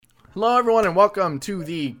Hello, everyone, and welcome to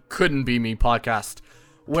the Couldn't Be Me podcast,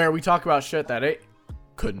 where we talk about shit that it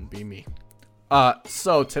couldn't be me.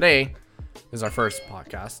 So today is our first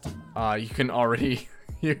podcast. You can already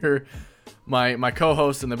hear my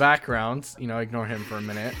co-host in the background. Ignore him for a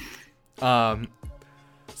minute.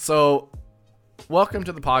 So welcome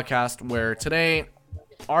to the podcast, where today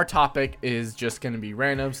our topic is just going to be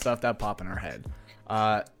random stuff that pop in our head.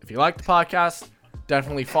 If you like the podcast,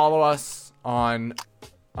 definitely follow us on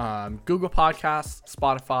Google Podcasts,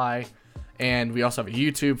 Spotify, and we also have a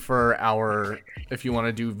YouTube for if you want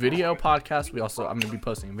to do video podcasts. I'm going to be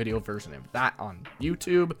posting a video version of that on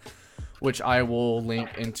YouTube, which I will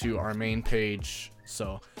link into our main page.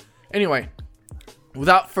 So anyway,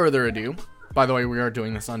 without further ado, by the way, we are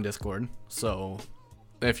doing this on Discord, so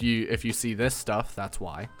if you see this stuff, that's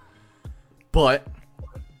why. But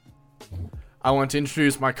I want to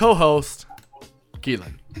introduce my co-host,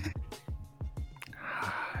 Keylan.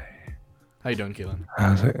 How you doing, Keylan?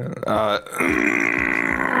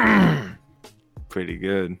 Pretty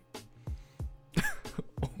good.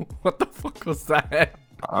 What the fuck was that?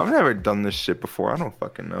 I've never done this shit before. I don't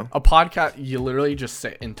fucking know. A podcast, you literally just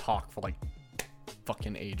sit and talk for like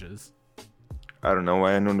fucking ages. I don't know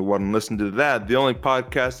why anyone would listen to that. The only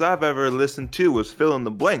podcast I've ever listened to was Fill in the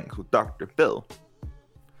Blanks with Dr. Phil.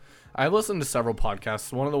 I listened to several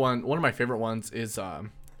podcasts. One of my favorite ones is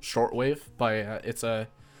Shortwave by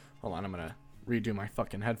hold on, I'm gonna redo my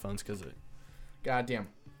fucking headphones because the goddamn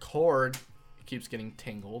cord keeps getting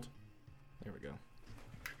tangled. There we go.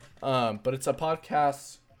 But it's a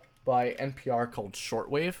podcast by NPR called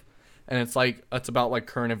Shortwave, and it's about like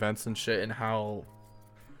current events and shit and how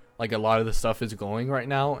like a lot of the stuff is going right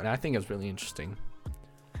now, and I think it's really interesting.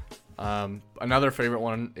 Another favorite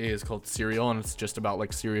one is called Serial, and it's just about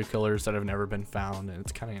like serial killers that have never been found, and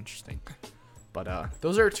it's kind of interesting. But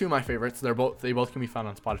those are two of my favorites. They both can be found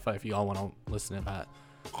on Spotify if you all want to listen to that.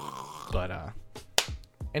 But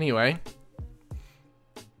anyway,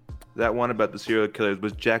 that one about the serial killers,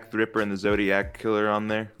 was Jack the Ripper and the Zodiac Killer on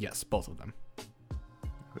there? Yes, both of them.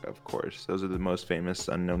 Of course, those are the most famous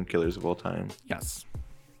unknown killers of all time. Yes.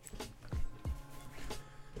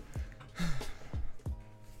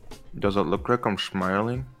 Does it look like I'm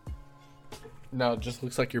smiling? No, it just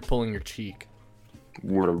looks like you're pulling your cheek.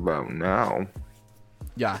 What about now?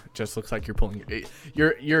 Yeah, it just looks like you're pulling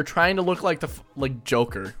you're trying to look like like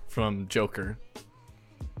Joker from Joker.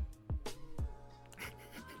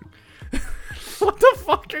 What the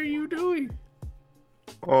fuck are you doing?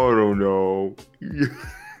 I don't know.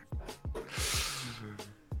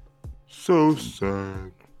 So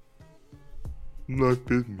sad. Life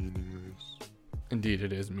is meaningless. Indeed,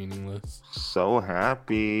 it is meaningless. So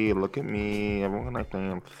happy. Look at me. Everyone like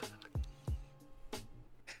me.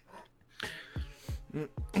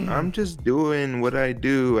 I'm just doing what I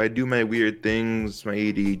do. I do my weird things. My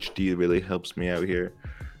ADHD really helps me out here.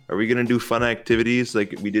 Are we gonna do fun activities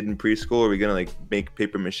like we did in preschool? Are we gonna like make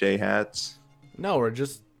paper mache hats? No, we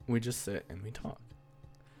just sit and we talk.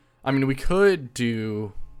 I mean, we could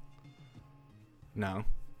do like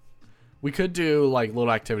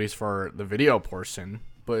little activities for the video portion,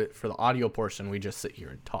 but for the audio portion, we just sit here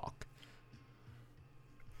and talk.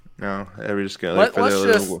 No, we're just gonna. Why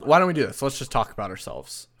don't we do this? Let's just talk about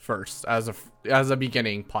ourselves first, as a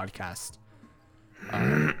beginning podcast,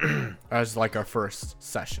 as like our first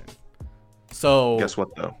session. So guess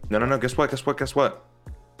what though? No. Guess what?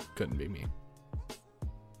 Couldn't be me.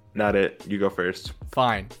 Not it. You go first.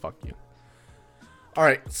 Fine. Fuck you. All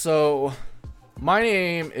right. So my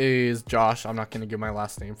name is Josh. I'm not gonna give my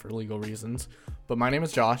last name for legal reasons, but my name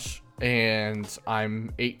is Josh, and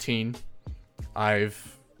I'm 18.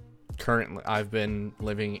 I've been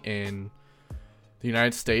living in the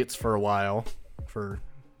United States for a while, for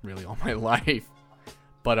really all my life.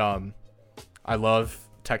 But I love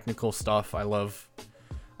technical stuff. I love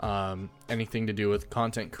anything to do with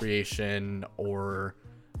content creation or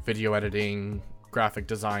video editing, graphic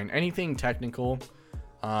design, anything technical.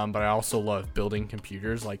 But I also love building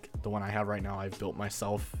computers, like the one I have right now. I've built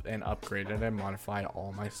myself and upgraded and modified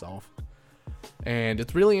all myself, and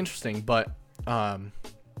it's really interesting. But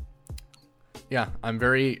yeah, I'm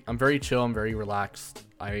very chill. I'm very relaxed.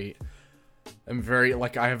 I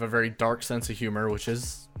have a very dark sense of humor, which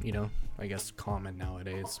is, I guess common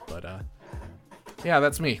nowadays. But yeah,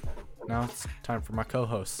 that's me. Now it's time for my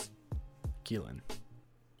co-host, Keylan.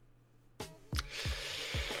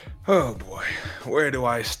 Oh boy, where do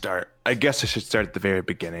I start? I guess I should start at the very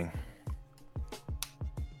beginning.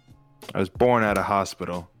 I was born at a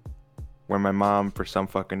hospital where my mom, for some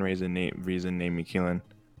fucking reason, named me Keylan.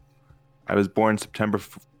 I was born September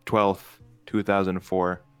 12th,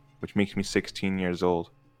 2004, which makes me 16 years old.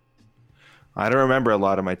 I don't remember a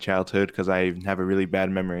lot of my childhood because I have a really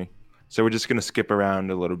bad memory. So we're just gonna skip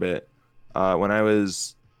around a little bit. When I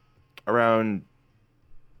was around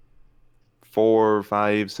 4,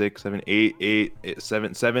 5, 6, 7, 8,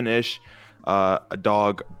 7-ish, a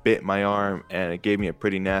dog bit my arm and it gave me a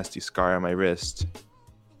pretty nasty scar on my wrist.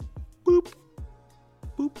 Boop,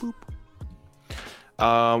 boop, boop.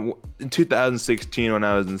 In 2016, when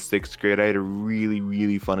I was in 6th grade, I had a really,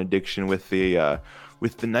 really fun addiction with the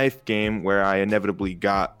knife game, where I inevitably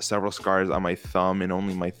got several scars on my thumb and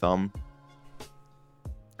only my thumb.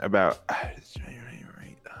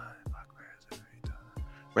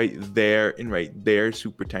 Right there and right there,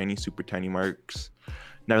 super tiny marks.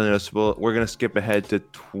 Not really noticeable. We're gonna skip ahead to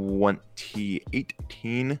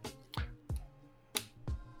 2018.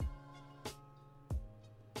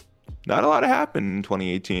 Not a lot happened in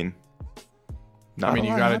 2018. I mean,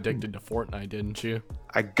 you got addicted to Fortnite, didn't you?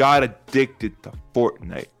 I got addicted to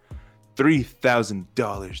Fortnite.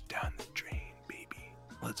 $3,000 down the drain, baby.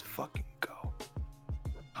 Let's fucking go.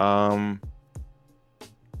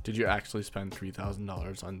 Did you actually spend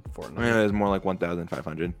 $3,000 on Fortnite? I mean, it was more like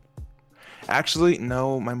 1,500. Actually,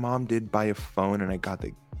 no. My mom did buy a phone, and I got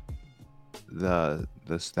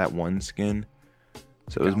that one skin.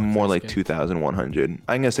 So it was more like 2,100.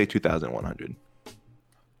 I'm gonna say 2,100.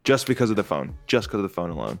 Just because of the phone. Just because of the phone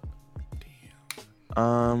alone.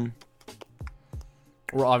 Damn.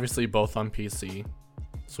 We're obviously both on PC,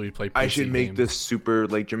 so we play PC I should make games. this super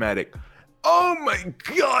like dramatic. Oh my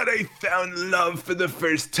god, I found love for the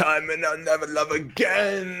first time and I'll never love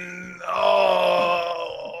again.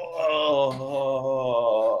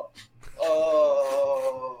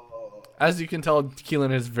 As you can tell,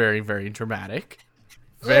 Keylan is very, very dramatic.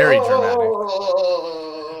 Very dramatic.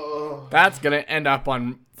 That's gonna end up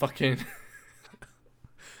on fucking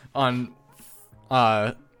on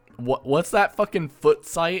what's that fucking foot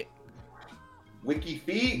site?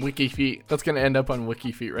 WikiFeet? That's gonna end up on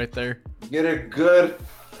WikiFeet right there. Get a good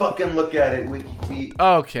fucking look at it, WikiFeet.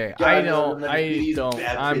 Okay, God, I don't. I'm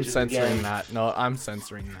bitches censoring again. that. No, I'm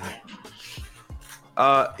censoring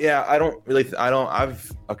that. Yeah,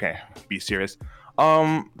 okay, be serious.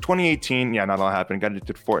 2018, yeah, not a lot happened. Got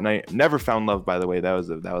addicted to Fortnite. Never found love, by the way. That was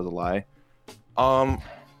a lie.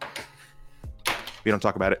 We don't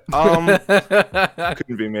talk about it.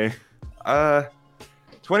 Couldn't be me.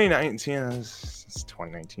 2019, it's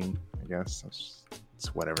 2019, I guess.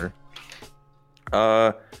 It's whatever.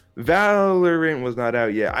 Valorant was not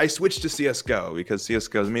out yet. I switched to CSGO because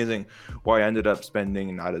CSGO is amazing. Where I ended up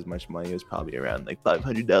spending not as much money. It was probably around like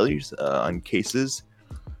 $500 on cases.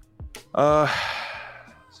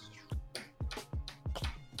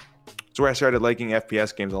 It's where I started liking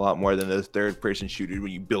FPS games a lot more than those third-person shooters where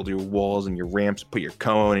you build your walls and your ramps, put your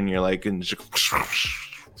cone, and you're like, and just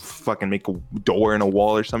fucking make a door in a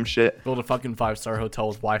wall or some shit. Build a fucking 5-star hotel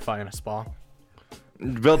with Wi-Fi and a spa.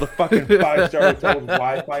 Build a fucking 5-star hotel with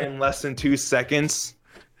Wi-Fi in less than 2 seconds.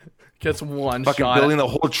 Gets one fucking shot. Building the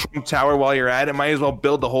whole Trump Tower while you're at it. Might as well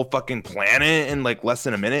build the whole fucking planet in like less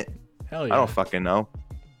than a minute. Hell yeah. I don't fucking know.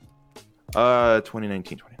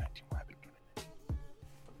 2019. What happened?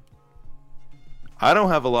 I don't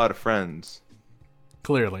have a lot of friends.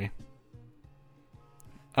 Clearly.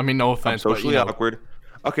 I mean, no I'm offense, socially but awkward.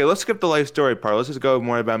 Okay, let's skip the life story part. Let's just go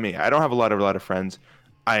more about me. I don't have a lot of friends.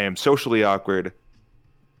 I am socially awkward.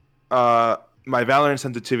 My Valorant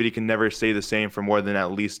sensitivity can never stay the same for more than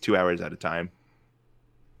at least 2 hours at a time.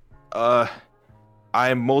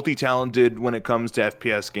 I'm multi-talented when it comes to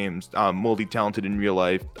FPS games. Multi-talented in real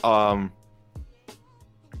life. I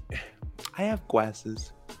have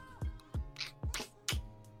glasses.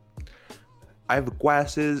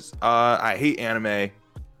 I hate anime.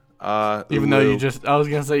 even though you just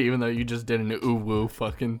did an ooh woo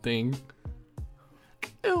fucking thing.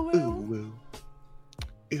 Ooh woo.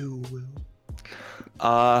 Ooh woo.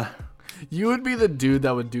 You would be the dude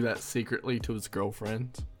that would do that secretly to his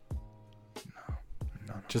girlfriend.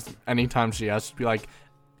 No. Just anytime she asks, be like,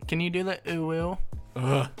 "Can you do that ooh woo?"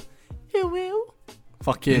 Ooh woo.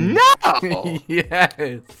 Fucking no.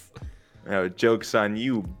 Yes. No, joke's on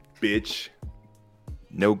you, bitch.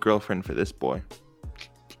 No girlfriend for this boy.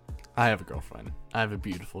 I have a girlfriend. I have a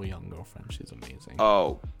beautiful young girlfriend. She's amazing.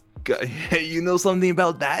 Oh, God. You know something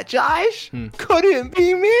about that, Josh? Couldn't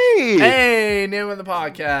be me. Hey, new in the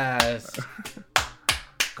podcast.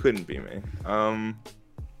 Couldn't be me. I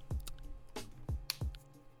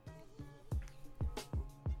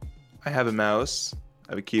have a mouse.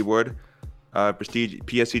 I have a keyboard. Prestige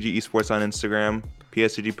PSCG Esports on Instagram.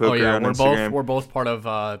 PSCG Poker on Instagram. We're both part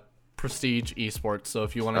of Prestige Esports. So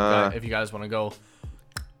if you want to, if you guys want to go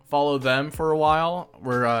follow them for a while,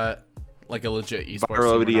 we're like a legit esports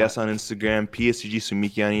Viral team or ODS not. on Instagram, PSCG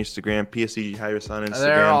Sumiki on Instagram, PSCG Hyris on Instagram.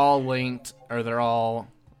 They're all linked, or they're all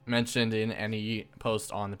mentioned in any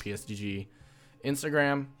post on the PSDG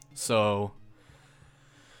Instagram. So,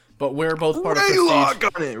 but we're both part of Prestige.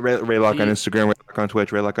 Raylock on it. Raylock on Instagram, Raylock on Twitch,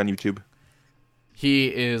 Raylock on YouTube. He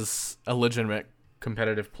is a legitimate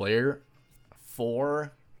competitive player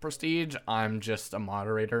for Prestige. I'm just a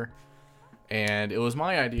moderator. And it was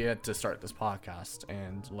my idea to start this podcast.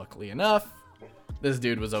 And luckily enough, this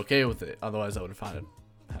dude was okay with it. Otherwise, I would have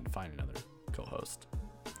had to find another co-host.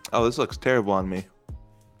 Oh, this looks terrible on me.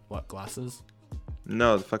 What, glasses?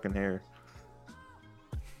 No, the fucking hair.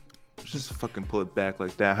 Just fucking pull it back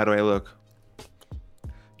like that. How do I look?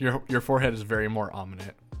 Your forehead is very more ominous.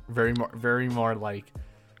 Very more like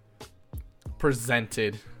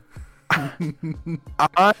presented.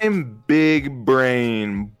 I'm big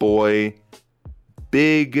brain, boy.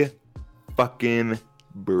 Big fucking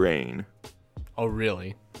brain. Oh,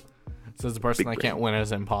 really? Says the person Big I can't win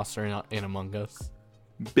as an imposter in Among Us.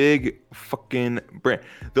 Big fucking brain.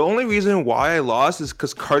 The only reason why I lost is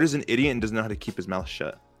because Carter's an idiot and doesn't know how to keep his mouth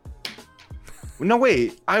shut. No,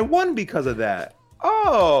 wait. I won because of that.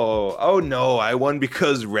 Oh no. I won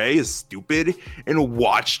because Ray is stupid and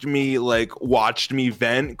watched me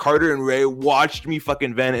vent. Carter and Ray watched me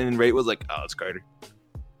fucking vent, and Ray was like, oh, it's Carter.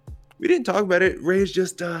 We didn't talk about it. Ray's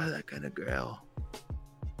just that kind of girl.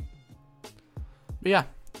 But yeah.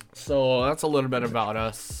 So that's a little bit about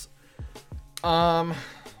us.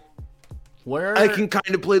 Where I can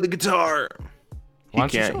kind of play the guitar. He Why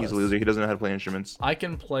don't you can't. show He's a us? loser. He doesn't know how to play instruments. I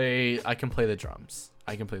can play the drums.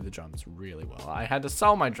 I can play the drums really well. I had to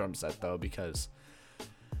sell my drum set though because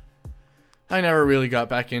I never really got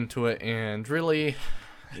back into it, and really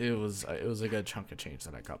it was a good chunk of change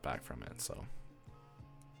that I got back from it. So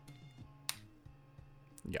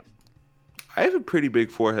yeah. I have a pretty big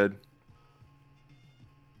forehead.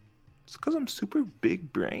 It's because I'm super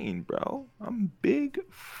big brain, bro. I'm big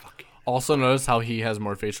fucking. Also notice how he has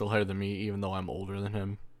more facial hair than me, even though I'm older than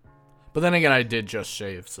him. But then again, I did just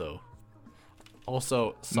shave, so.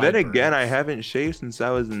 Also, Then again, I haven't shaved since I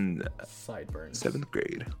was in sideburns. 7th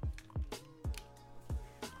grade.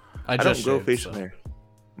 I I just don't grow shaved, facial so. hair.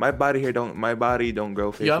 My body don't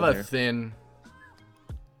grow facial You have a hair. thin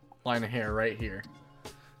line of hair right here.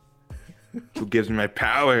 Who gives me my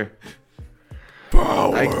power?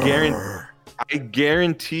 Power. I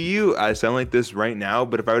guarantee you, I sound like this right now.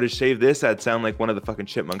 But if I were to shave this, I'd sound like one of the fucking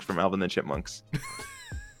chipmunks from Alvin and the Chipmunks.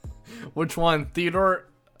 Which one, Theodore?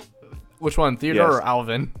 Which one, Theodore Yes. or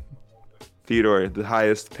Alvin? Theodore, the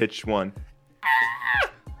highest pitched one.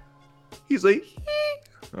 He's like,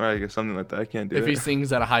 or I guess something like that. I can't do If it. he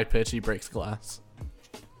sings at a high pitch, he breaks glass.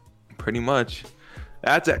 Pretty much.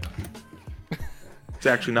 That's it. It's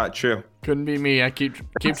actually not true. Couldn't be me. I keep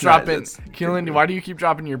That's dropping. not- that's- Keelan, why do you keep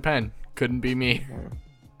dropping your pen? Couldn't be me.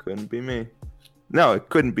 Couldn't be me. No, it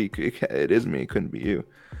couldn't be. It is me. It couldn't be you.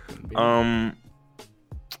 Couldn't be me.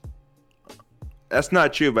 That's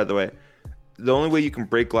not true, by the way. The only way you can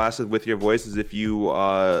break glasses with your voice is if you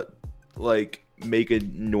like make a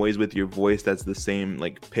noise with your voice that's the same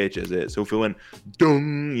like pitch as it. So if it went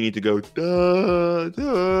dung, you need to go da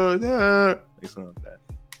da da, like something like that.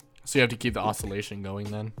 So you have to keep the oscillation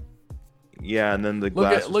going then. Yeah, and then the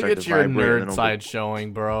glass will Look start at to your vibrate, and then nerd it'll side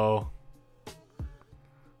showing, bro.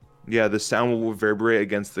 Yeah, the sound will reverberate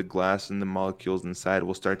against the glass, and the molecules inside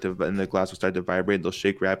will start to, and the glass will start to vibrate. They'll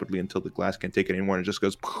shake rapidly until the glass can't take it anymore, and it just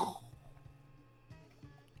goes,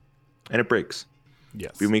 and it breaks.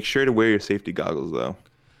 Yes. But make sure to wear your safety goggles, though.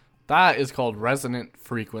 That is called resonant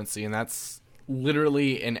frequency, and that's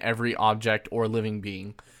literally in every object or living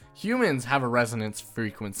being. Humans have a resonance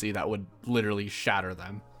frequency that would literally shatter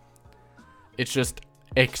them. It's just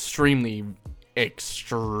extremely,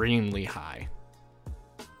 extremely high.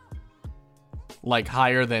 Like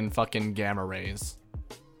higher than fucking gamma rays.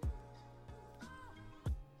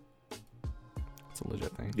 It's a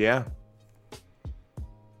legit thing. Yeah.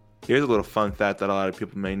 Here's a little fun fact that a lot of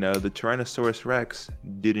people may know. The Tyrannosaurus Rex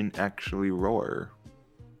didn't actually roar.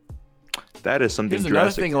 That is something Here's another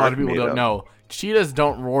Jurassic thing a lot of Park people made don't up. know. Cheetahs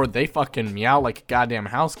don't roar, they fucking meow like a goddamn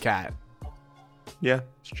house cat. Yeah,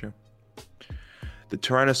 it's true. The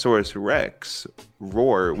Tyrannosaurus Rex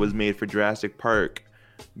roar was made for Jurassic Park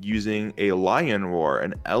using a lion roar,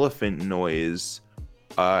 an elephant noise,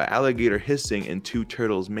 alligator hissing, and two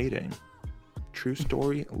turtles mating. True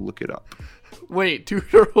story, look it up. Wait, two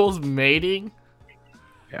turtles mating?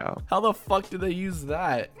 Yeah. How the fuck did they use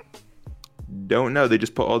that? Don't know, they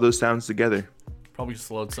just put all those sounds together. Probably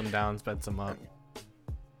slowed some down, sped some up.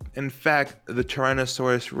 In fact, the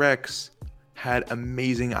Tyrannosaurus Rex had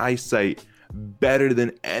amazing eyesight. better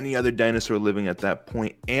than any other dinosaur living at that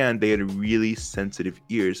point, and they had really sensitive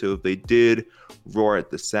ears. So if they did roar at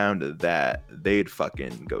the sound of that, they'd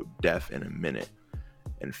fucking go deaf in a minute.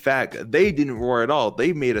 In fact, they didn't roar at all.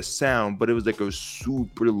 They made a sound, but it was like a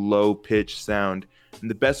super low pitched sound. And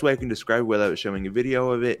the best way I can describe it without showing a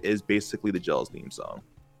video of it is basically the Jaws theme song.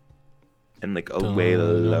 And like a way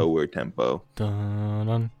lower tempo.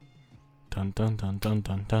 Dun, dun, dun, dun, dun, dun,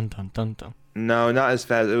 dun, dun, dun, dun. No, not as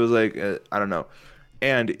fast. It was like I don't know.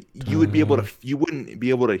 And you wouldn't be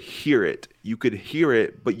able to hear it. You could hear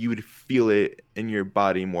it, but you would feel it in your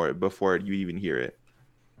body more before you even hear it.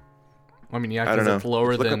 I mean, yeah, because it's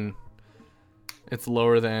lower than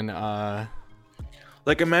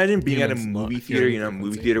like imagine being at a movie theater, you know,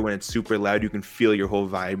 movie theater when it's super loud, you can feel your whole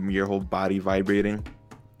body vibrating.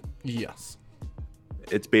 Yes.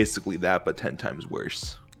 It's basically that, but 10 times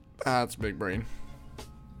worse. That's big brain.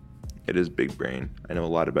 It is big brain. I know a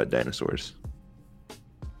lot about dinosaurs.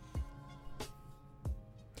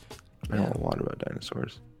 I know a lot about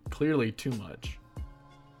dinosaurs. Clearly too much.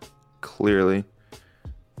 Clearly.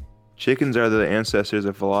 Chickens are the ancestors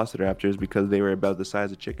of velociraptors because they were about the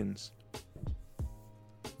size of chickens.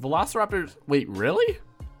 Velociraptors? Wait, really?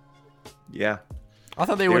 Yeah. I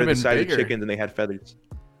thought they would have been the size bigger. of chickens and they had feathers.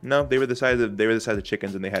 No, they were the size of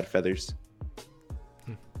chickens and they had feathers.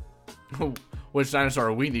 Which dinosaur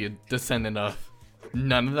are we the descendant of?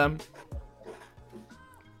 None of them?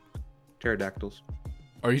 Pterodactyls.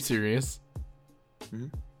 Are you serious? Mm-hmm.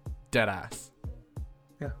 Deadass.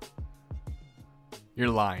 Yeah. You're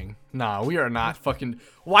lying. Nah, we are not fucking...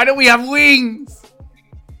 Why don't we have wings?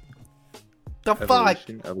 The fuck?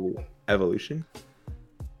 Evolution?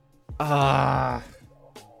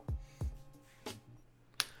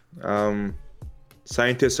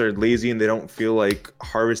 Scientists are lazy and they don't feel like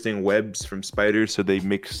harvesting webs from spiders, so they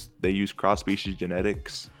use cross-species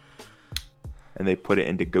genetics. And they put it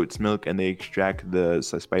into goat's milk and they extract the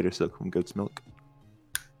spider silk from goat's milk.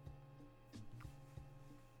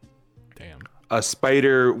 Damn. A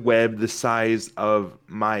spider web the size of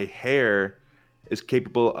my hair is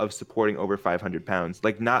capable of supporting over 500 pounds.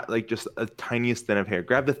 Like, not like just a tiniest thin of hair.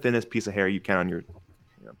 Grab the thinnest piece of hair you can on your...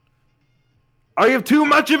 Oh, you have too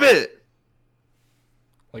much of it!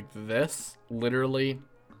 Like this? Literally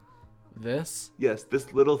this? Yes,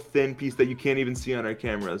 this little thin piece that you can't even see on our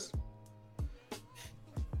cameras.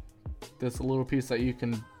 This little piece that you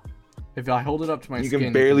can... If I hold it up to my skin... You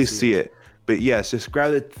can barely see it. But yes, just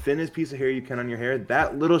grab the thinnest piece of hair you can on your hair.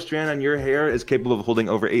 That little strand on your hair is capable of holding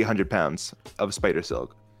over 800 pounds of spider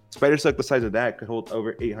silk. Spider silk the size of that could hold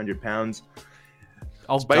over 800 pounds.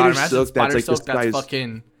 Oh, spider God, imagine silk, spider that's like silk that's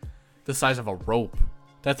fucking the size of a rope.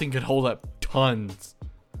 That thing could hold up tons.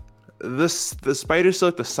 The spider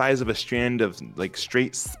silk the size of a strand of like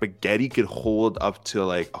straight spaghetti could hold up to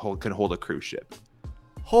like can hold a cruise ship.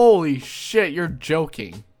 Holy shit, you're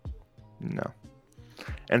joking. No.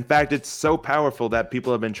 In fact, it's so powerful that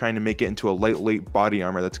people have been trying to make it into a lightweight body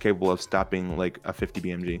armor that's capable of stopping like a 50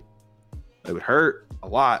 BMG. It would hurt a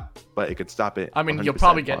lot, but it could stop it. I mean, you'll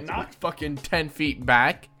probably get knocked fucking 10 feet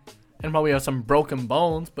back and probably have some broken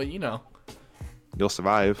bones, but you know. You'll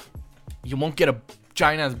survive. You won't get a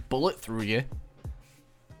giant ass bullet through you.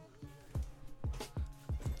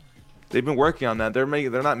 They've been working on that. They're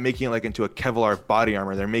not making it like into a Kevlar body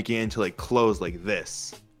armor. They're making it into like clothes like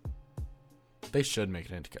this. They should make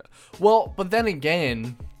it into well, but then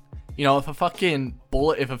again, you know, if a fucking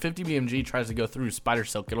bullet, if a 50 BMG tries to go through spider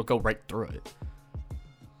silk, it'll go right through it.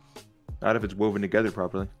 Not if it's woven together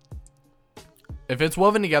properly. If it's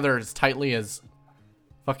woven together as tightly as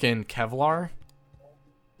fucking Kevlar,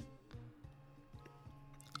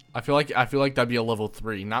 I feel like that'd be a level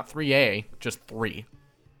 3, not 3A, just 3.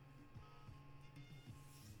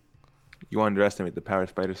 You underestimate the power of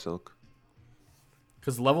spider silk.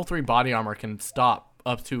 Because level 3 body armor can stop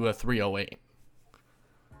up to a 308.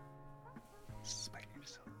 Spider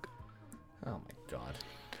silk. Oh my god.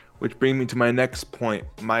 Which brings me to my next point.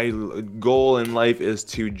 My goal in life is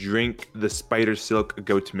to drink the spider silk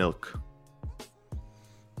goat milk.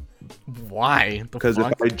 Why? Because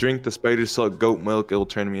if I drink the spider silk goat milk, it will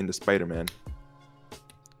turn me into Spider-Man.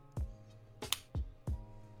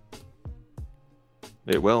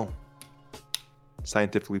 It will.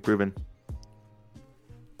 Scientifically proven.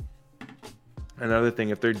 Another thing,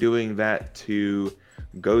 if they're doing that to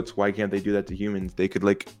goats, why can't they do that to humans? They could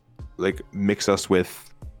like mix us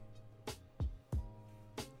with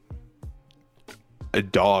a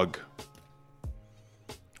dog.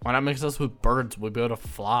 Why not mix us with birds? We'd be able to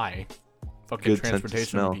fly. Fucking Good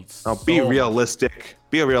transportation would be Now be realistic.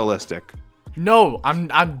 Be realistic. No, I'm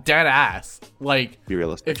dead ass. Like, be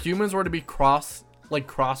realistic. If humans were to be cross like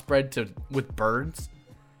crossbred with birds.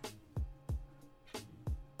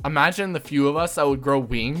 Imagine the few of us that would grow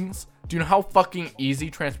wings. Do you know how fucking easy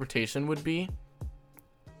transportation would be?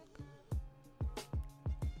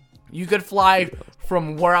 You could fly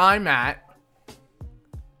from where I'm at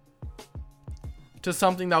to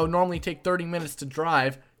something that would normally take 30 minutes to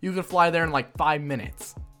drive. You could fly there in like 5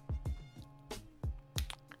 minutes.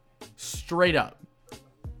 Straight up.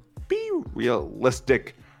 Be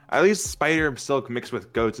realistic. At least spider silk mixed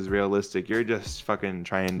with goats is realistic. You're just fucking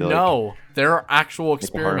trying to. No, there are actual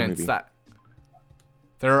experiments that.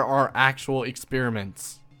 There are actual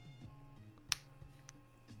experiments.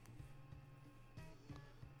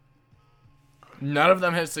 None of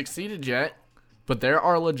them have succeeded yet, but there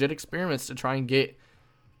are legit experiments to try and get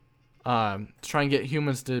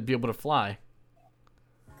humans to be able to fly.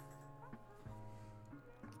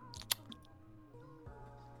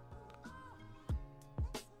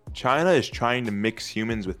 China is trying to mix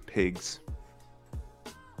humans with pigs.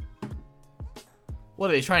 What,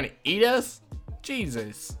 are they trying to eat us?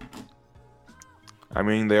 Jesus. I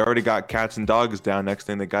mean, they already got cats and dogs down. Next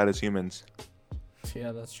thing they got is humans.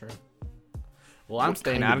 Yeah, that's true. Well, I'm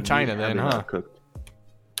staying out of China then, huh? What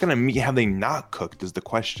kind of meat have they not cooked is the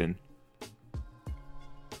question.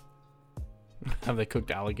 Have they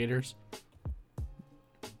cooked alligators?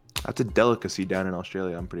 That's a delicacy down in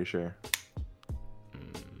Australia, I'm pretty sure.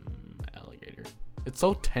 Alligator. It's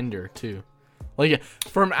so tender, too. Like,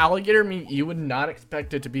 from alligator meat, you would not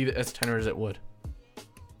expect it to be as tender as it would.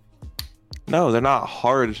 No, they're not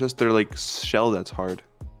hard. It's just their, like, shell that's hard.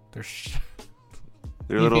 They're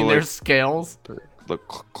They're you little, mean like, their scales? The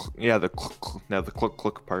cluck part. Yeah, the cluck.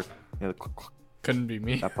 Couldn't be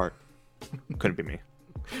me. That part. Couldn't be me.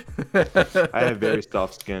 I have very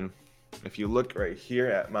soft skin. If you look right here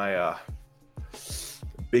at my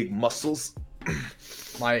big muscles.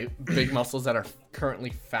 My big muscles that are currently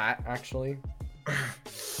fat, actually.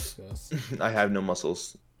 Yes. I have no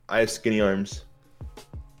muscles. I have skinny arms.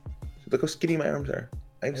 Look how skinny my arms are.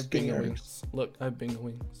 I have skinny arms. Wings. Look, I have bingo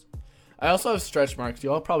wings. I also have stretch marks.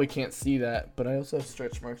 Y'all probably can't see that, but I also have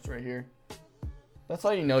stretch marks right here. That's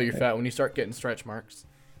how you know you're fat, when you start getting stretch marks.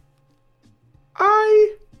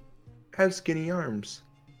 I have skinny arms.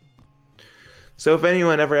 So if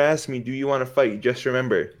anyone ever asks me, do you want to fight? Just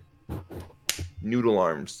remember, noodle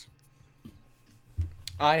arms.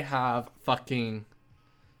 I have fucking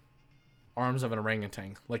arms of an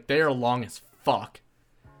orangutan. Like, they are long as fuck.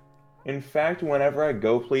 In fact, whenever I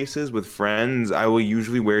go places with friends, I will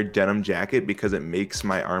usually wear a denim jacket because it makes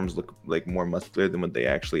my arms look like more muscular than what they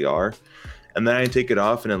actually are. And then I take it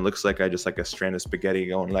off and it looks like I just like a strand of spaghetti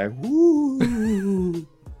going like, woo.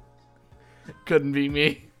 Couldn't be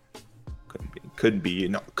me. Couldn't be.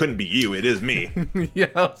 No, couldn't be you. It is me. Yeah,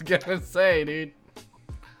 I was gonna say, dude.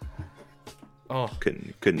 Oh,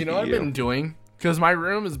 couldn't. You know what I've been doing? Because my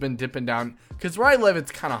room has been dipping down. Because where I live,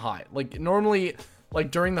 it's kind of hot. Like, normally, like,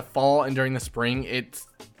 during the fall and during the spring, it's,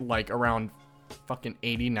 like, around fucking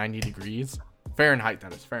 80, 90 degrees. Fahrenheit,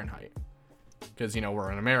 that is. Fahrenheit. Because, you know, we're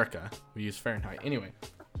in America. We use Fahrenheit. Anyway.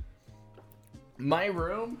 My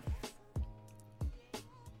room,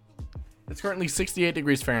 it's currently 68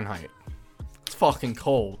 degrees Fahrenheit. It's fucking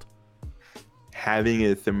cold. Having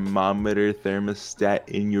a thermostat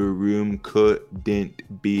in your room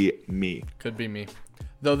couldn't be me. Could be me.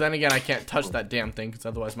 Though then again, I can't touch that damn thing because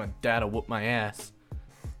otherwise my dad will whoop my ass.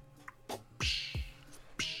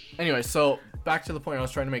 Anyway, so back to the point I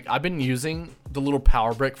was trying to make. I've been using the little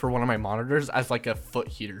power brick for one of my monitors as like a foot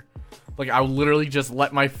heater. Like, I would literally just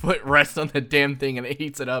let my foot rest on the damn thing and it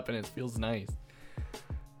heats it up and it feels nice.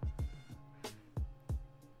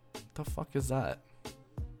 What the fuck is that?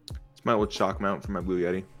 It's my old shock mount for my Blue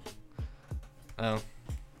Yeti. Oh.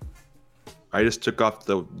 I just took off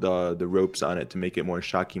the ropes on it to make it more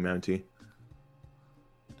shocky mounty.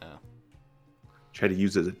 Oh. Try to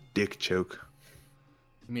use it as a dick choke.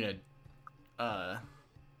 You mean a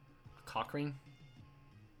cock ring?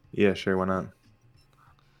 Yeah, sure, why not?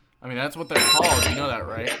 I mean, that's what they're called. You know that,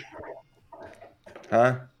 right?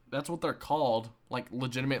 Huh? That's what they're called. Like,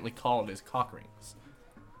 legitimately called is cock rings.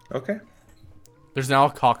 Okay. There's now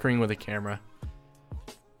a cock ring with a camera.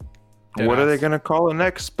 What are they gonna call it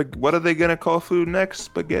next? What are they gonna call food next?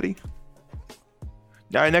 Spaghetti.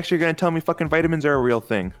 All right, next you're gonna tell me fucking vitamins are a real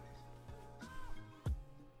thing.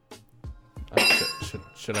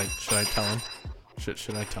 Should I tell him?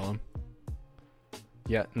 Should I tell him?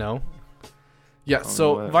 Yeah. No. Yeah.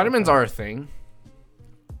 So vitamins are a thing.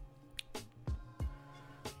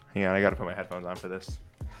 Hang on, I gotta put my headphones on for this.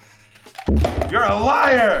 You're a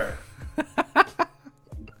liar.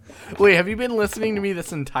 Wait, have you been listening to me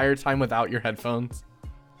this entire time without your headphones?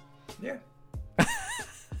 Yeah.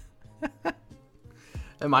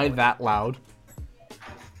 Am I that loud?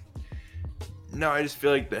 No, I just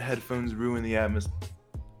feel like the headphones ruin the atmosphere.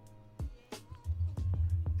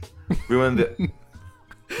 Ruin the.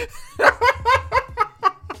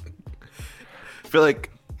 I feel like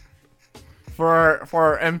For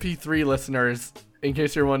our MP3 listeners, in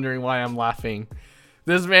case you're wondering why I'm laughing,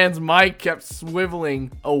 this man's mic kept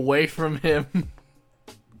swiveling away from him.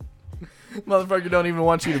 Motherfucker don't even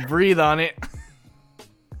want you to breathe on it.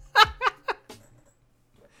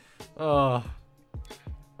 Oh.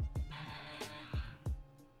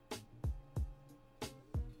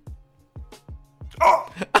 oh.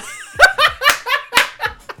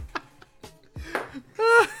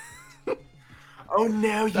 Oh,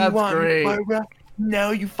 now you That's want great. me, Barbara?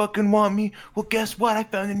 Now you fucking want me? Well, guess what? I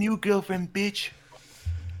found a new girlfriend, bitch.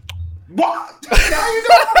 What? Now you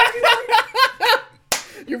don't.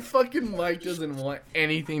 Your fucking mic doesn't want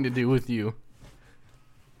anything to do with you.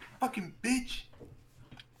 Fucking bitch.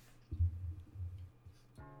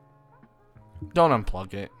 Don't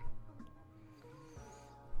unplug it.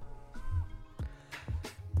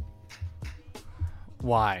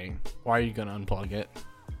 Why? Why are you gonna unplug it?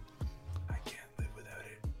 I can't live without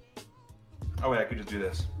it. Oh wait, I could just do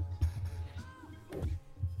this.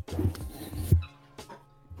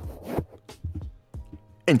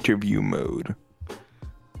 Interview mode.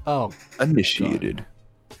 Oh. Initiated.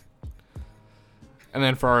 And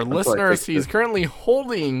then for our Until I listeners, fix he's this. currently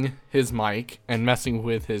holding his mic and messing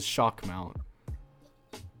with his shock mount.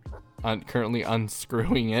 Currently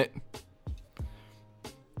unscrewing it.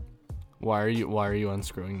 Why are you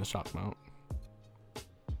unscrewing the shock mount?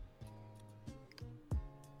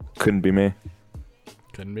 Couldn't be me.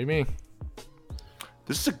 Couldn't be me.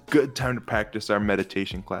 This is a good time to practice our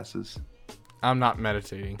meditation classes. I'm not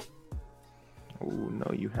meditating. Oh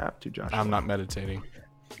no, you have to, Josh. I'm not meditating.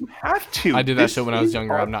 You have to. I did that This shit when I was is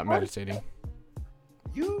younger. our I'm not part. meditating.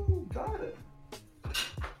 You got it.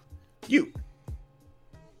 You.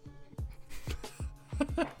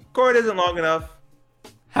 Cord isn't long enough.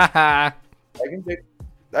 Haha.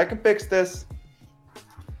 I can fix this.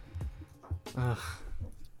 Ugh.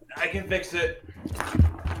 I can fix it.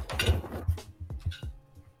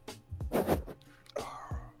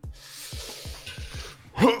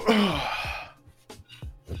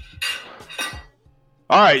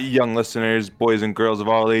 All right, young listeners, boys and girls of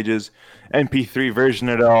all ages, MP3 version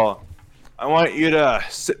it all. I want you to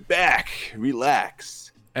sit back,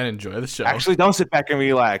 relax. And enjoy the show. Actually, don't sit back and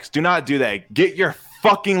relax. Do not do that. Get your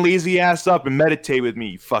fucking lazy ass up and meditate with me,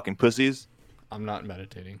 you fucking pussies. I'm not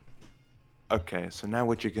meditating. Okay, so now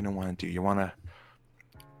what you're gonna want to do? You wanna.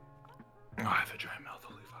 Oh, I have a dry mouth.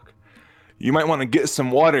 Holy fuck. You might want to get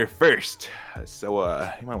some water first. So,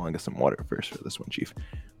 you might want to get some water first for this one, Chief.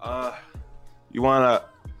 You wanna.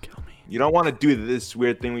 Kill me. You don't want to do this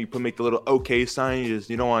weird thing where you make the little OK sign. You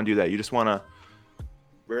don't want to do that. You just want to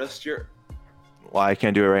rest your. Well, I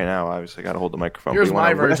can't do it right now. Obviously, I gotta hold the microphone. Here's But you wanna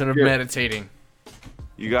my version rest of your- meditating.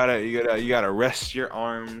 You gotta rest your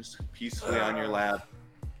arms peacefully on your lap.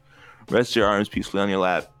 Rest your arms peacefully on your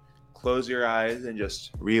lap. Close your eyes and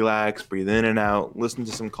just relax. Breathe in and out. Listen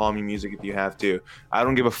to some calming music if you have to. I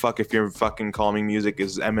don't give a fuck if your fucking calming music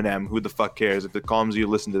is Eminem. Who the fuck cares? If it calms you,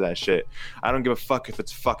 listen to that shit. I don't give a fuck if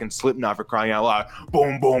it's fucking Slipknot, for crying out loud.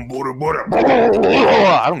 Boom, boom, boom, boom.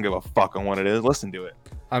 I don't give a fuck on what it is. Listen to it.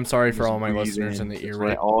 I'm sorry for Just all my breathe listeners in the Just ear let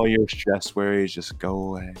rape. all your stress worries just go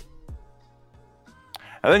away.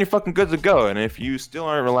 And then you're fucking good to go. And if you still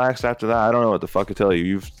aren't relaxed after that, I don't know what the fuck to tell you.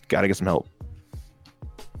 You've got to get some help.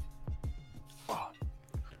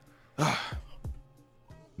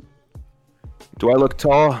 Do I look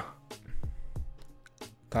tall?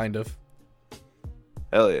 Kind of.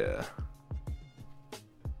 Hell yeah.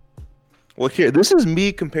 Well, here, this is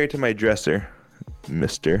me compared to my dresser,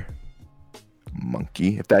 Mr.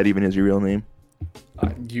 Monkey, if that even is your real name.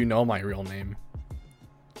 You know my real name.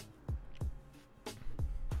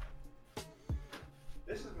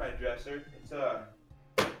 This is my dresser.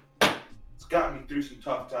 It's got me through some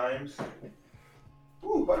tough times.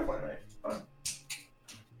 Ooh, butterfly knife. Fun.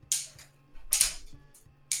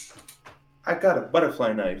 I got a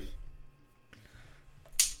butterfly knife.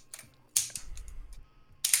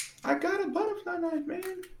 I got a butterfly knife,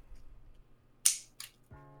 man.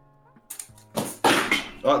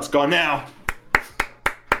 Oh, it's gone now.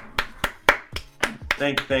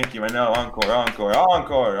 Thank you. I know. Encore.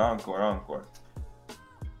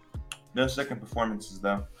 No second performances,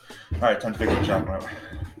 though. All right, time to figure the chop out.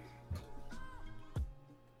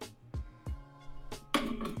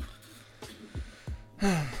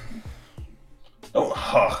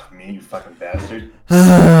 Oh, me, you fucking bastard.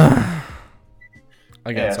 Again,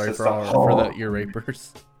 Yeah, sorry so for stop. for the ear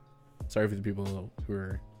rapers. Sorry for the people who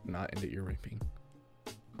are not into ear raping.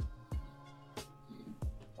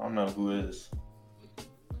 I don't know who is.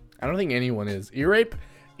 I don't think anyone is. Ear rape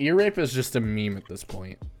is just a meme at this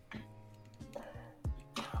point.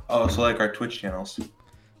 Oh, so like our Twitch channels.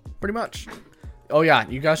 Pretty much. Oh yeah,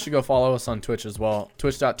 you guys should go follow us on Twitch as well.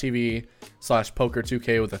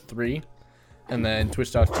 Twitch.tv/poker2k with a 3. And then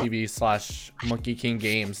twitch.tv/monkeyking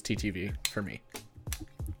games TTV for me.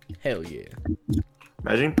 Hell yeah.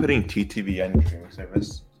 Imagine putting TTV on your streaming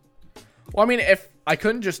service. Well, I mean, if I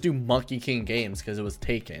couldn't just do Monkey King Games because it was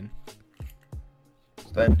taken. So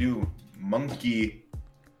then do Monkey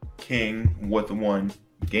King with 1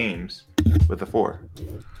 games with a 4.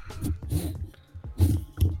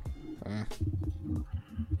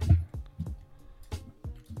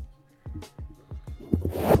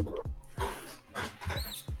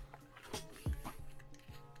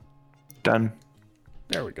 Done.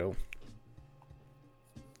 There we go.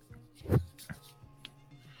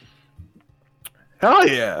 Hell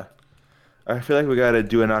yeah! I feel like we gotta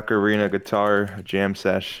do an ocarina guitar jam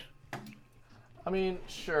sesh. I mean,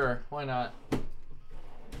 sure. Why not?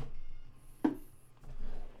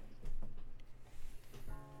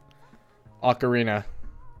 Ocarina.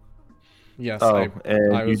 Yes. Oh, I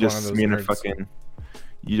and you was one of just those made a nerds. fucking.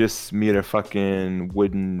 You just made a fucking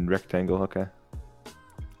wooden rectangle. Okay.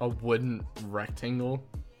 A wooden rectangle.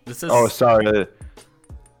 This is. Oh, sorry. It's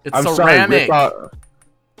I'm ceramic. sorry.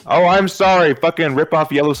 Oh, I'm sorry. Fucking rip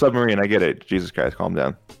off Yellow Submarine. I get it. Jesus Christ, calm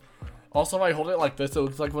down. Also, if I hold it like this, it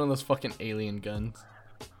looks like one of those fucking alien guns.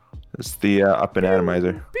 It's the up and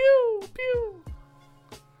atomizer. Pew pew.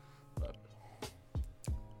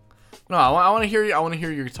 No, I want to hear you. I want to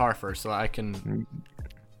hear your guitar first, so I can.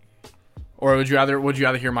 Or would you rather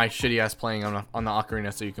hear my shitty ass playing on the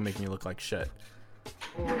ocarina, so you can make me look like shit?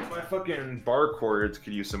 Well, my fucking bar chords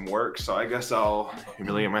could use some work, so I guess I'll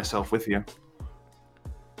humiliate myself with you.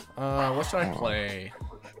 What should I play?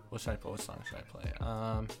 What song should I play?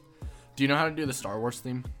 Do you know how to do the Star Wars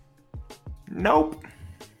theme? Nope.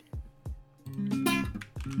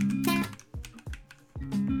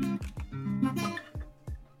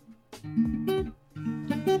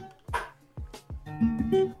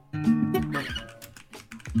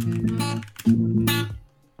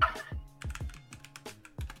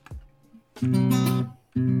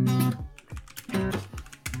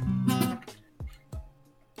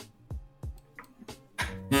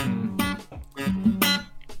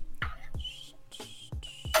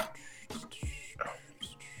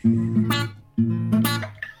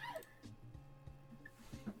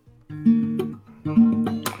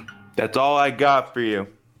 That's all I got for you.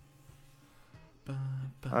 I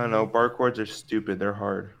don't know. Bar chords are stupid. They're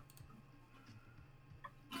hard.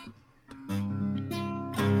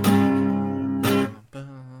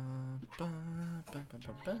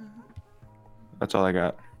 That's all I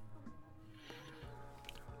got.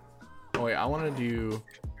 Oh wait, I want to do.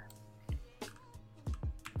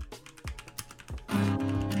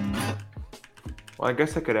 Well, I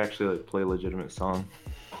guess I could actually like play a legitimate song.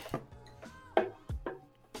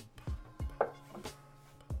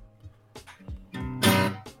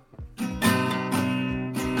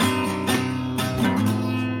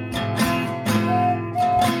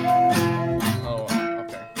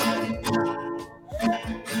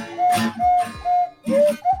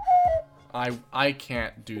 I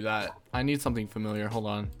can't do that. I need something familiar. Hold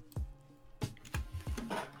on.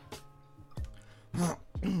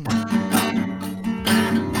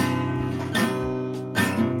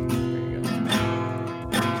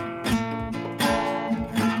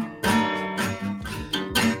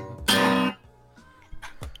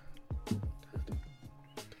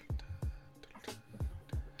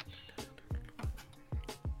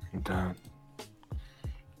 I'm done.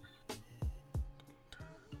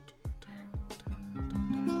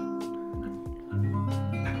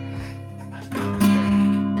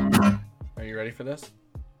 Are you ready for this?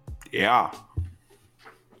 Yeah.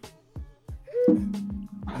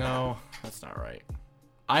 No, that's not right.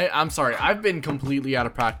 I'm sorry. I've been completely out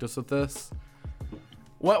of practice with this.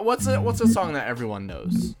 What's a song that everyone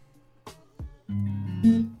knows?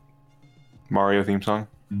 Mario theme song.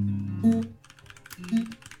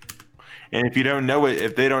 And if you don't know it,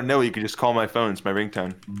 if they don't know it, you can just call my phone. It's my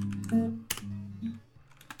ringtone.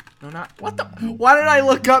 No, not what the? Why did I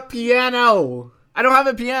look up piano? I don't have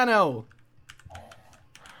a piano.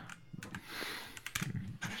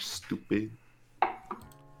 Stupid.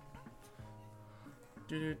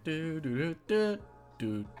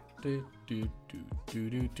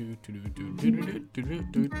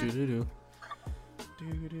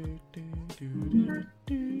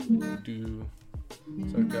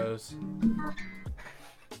 it goes.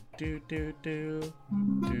 Oh,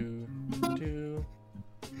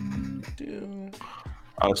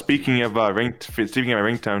 speaking of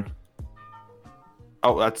ringtone.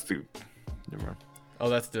 Oh, that's the. Never mind. Oh,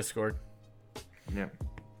 that's Discord. Yeah.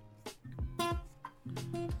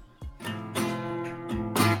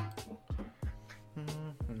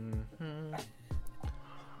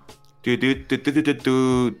 Do do do do do do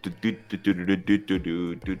do do do do do do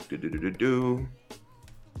do do do do.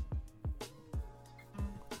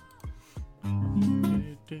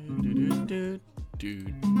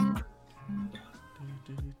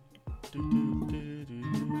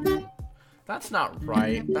 That's not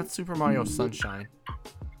right. That's Super Mario Sunshine.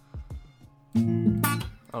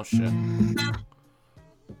 Oh shit.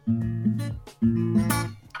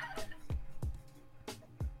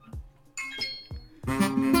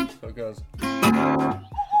 So it goes.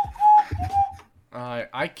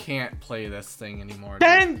 I can't play this thing anymore. Dude.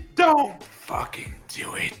 Then don't fucking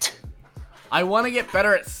do it. I want to get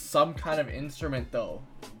better at some kind of instrument though.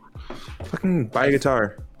 Fucking buy a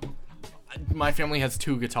guitar. My family has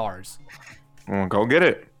 2 guitars. Well, go get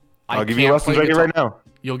it. I'll give can't you lessons play right here, right now.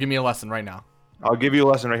 You'll give me a lesson right now. I'll give you a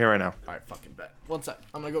lesson right here, right now. All right, fucking bet. One sec.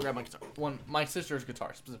 I'm gonna go grab my guitar. My sister's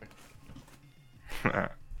guitar specifically.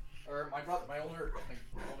 Or my brother, my older, I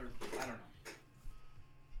don't know.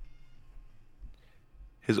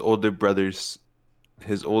 His older brother,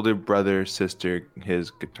 sister,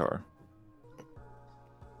 his guitar.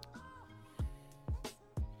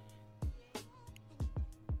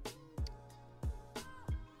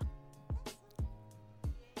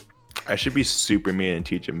 I should be super mean and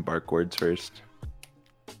teach him bar chords first.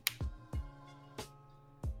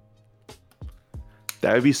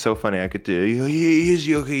 That would be so funny. I could do. Here's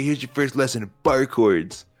your first lesson of bar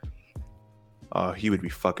chords. Oh, he would be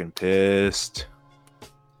fucking pissed.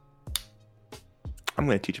 I'm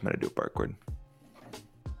gonna teach him how to do a bar chord.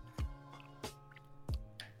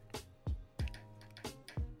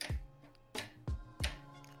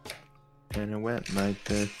 And it went like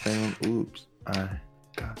the film. Oops, I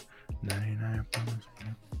got 99 problems.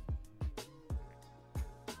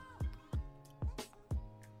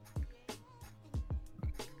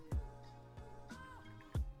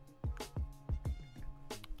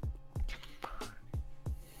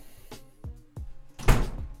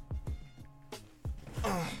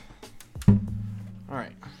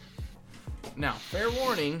 Alright. Now, fair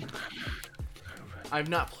warning, I've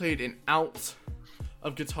not played an ounce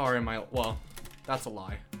of guitar in my... Well, that's a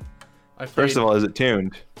lie. First of all, is it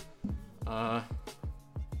tuned? That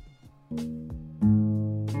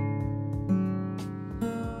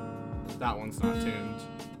one's not tuned.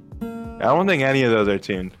 I don't think any of those are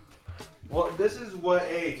tuned. Well, this is what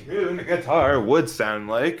a tuned guitar would sound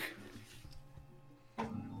like.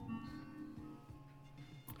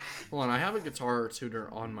 Hold on, I have a guitar tuner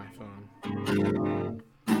on my phone.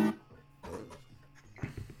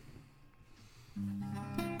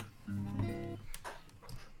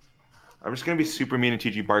 I'm just gonna be super mean and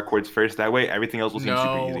teach you bar chords first. That way, everything else will seem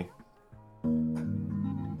super easy.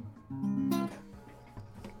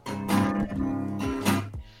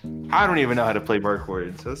 I don't even know how to play bar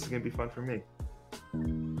chords, so this is gonna be fun for me.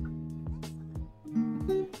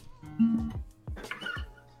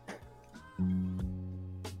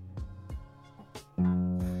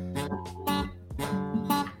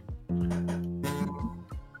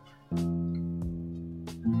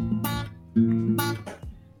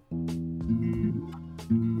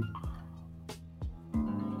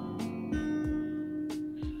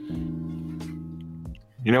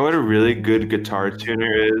 You know what a really good guitar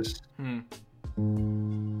tuner is?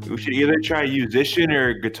 We should either try musician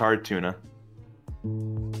or guitar tuner.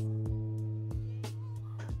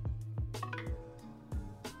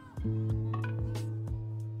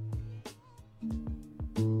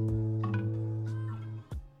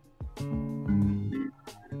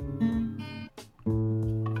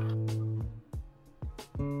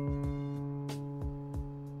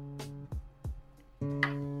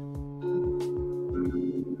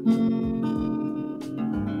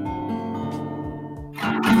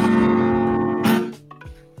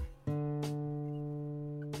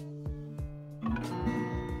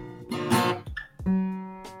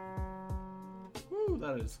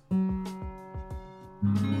 That is.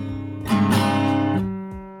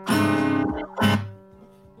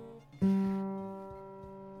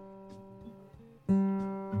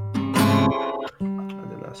 That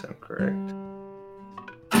did not sound correct.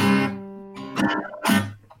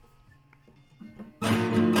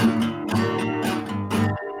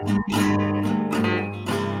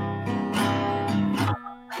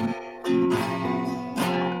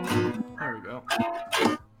 There we go.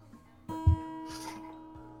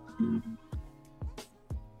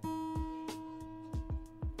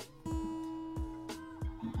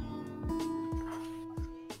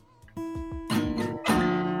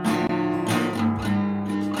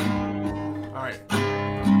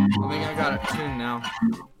 tuned now.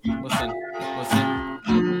 Listen. I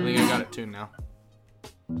think I got it tuned now.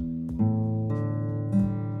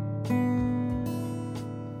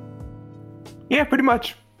 Yeah, pretty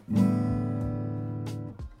much.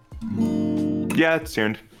 Yeah, it's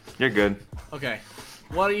tuned. You're good. Okay.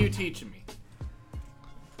 What are you teaching me?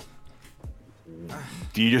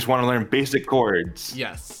 Do you just want to learn basic chords?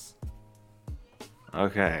 Yes.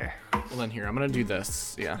 Okay. Well then here, I'm gonna do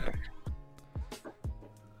this. Yeah.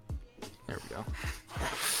 There we go.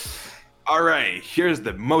 All right, here's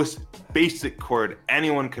the most basic chord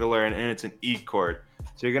anyone could learn, and it's an E chord.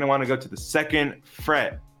 So you're gonna want to go to the 2nd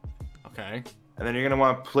fret. Okay. And then you're gonna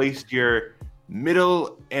want to place your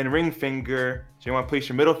middle and ring finger. So you want to place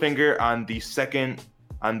your middle finger on the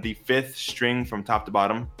 5th string from top to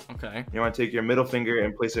bottom. Okay. You want to take your middle finger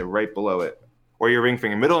and place it right below it. Or your ring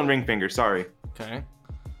finger, middle and ring finger, sorry. Okay.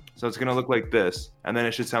 So it's gonna look like this, and then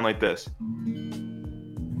it should sound like this.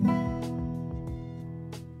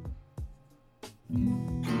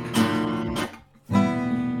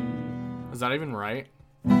 Is that even right?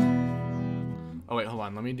 Oh wait, hold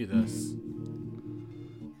on, let me do this.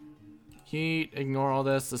 Heat, ignore all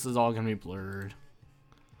this. This is all gonna be blurred.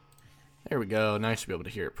 There we go. Now I should be able to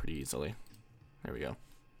hear it pretty easily. There we go.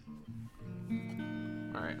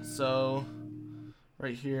 Alright, so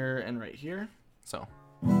right here and right here. So.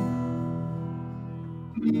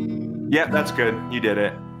 Yeah, that's good. You did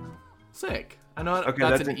it. Sick. I know Okay,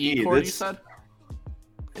 that's an E chord, you said?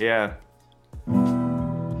 Yeah.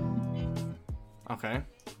 Okay.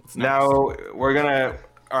 Now we're gonna.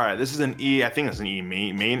 All right, this is an E. I think it's an E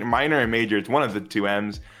minor and major. It's one of the two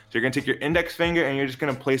M's. So you're gonna take your index finger and you're just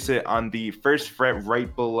gonna place it on the 1st fret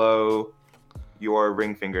right below your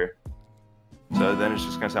ring finger. So then it's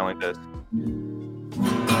just gonna sound like this.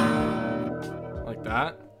 Like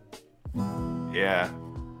that? Yeah.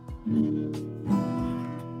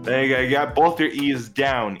 There you go. You got both your E's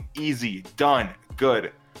down. Easy. Done.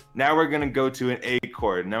 Good. Now we're going to go to an A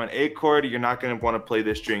chord. Now an A chord, you're not going to want to play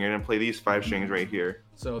this string. You're going to play these 5 strings right here.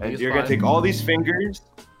 So and you're going to take all these fingers.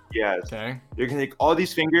 Yes. Okay. You're going to take all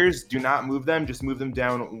these fingers. Do not move them. Just move them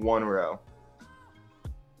down 1 row.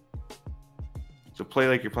 So play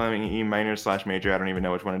like you're playing E minor / major. I don't even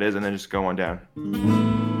know which one it is. And then just go on down.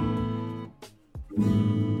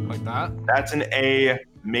 Like that? That's an A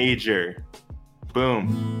major.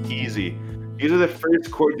 Boom. Easy. These are the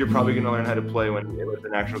first chords you're probably going to learn how to play when you're with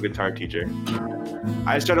an actual guitar teacher.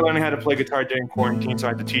 I started learning how to play guitar during quarantine, so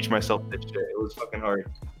I had to teach myself this shit. It was fucking hard.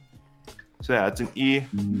 So yeah, that's an E.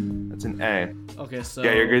 That's an A. Okay, so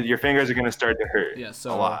yeah, your fingers are going to start to hurt. Yeah,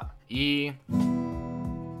 so a lot. E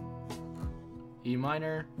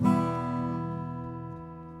minor,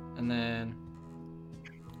 and then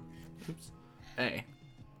oops, A.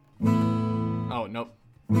 Oh, nope.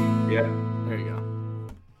 Yeah. There you go.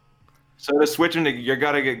 So to switching, you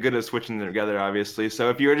gotta get good at switching them together, obviously.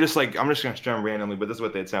 So if you were just like, I'm just gonna strum randomly, but this is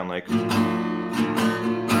what they'd sound like.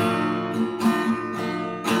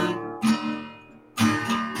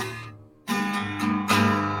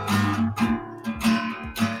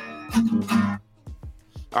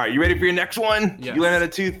 All right, you ready for your next one? Yes. You learn how to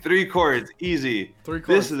 2, 3 chords, easy. 3 chords.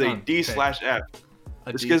 This is a done. D/F.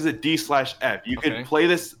 This gives a D/F. You could play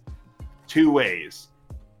this 2 ways.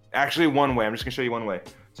 Actually, 1 way. I'm just gonna show you 1 way.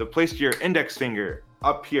 So place your index finger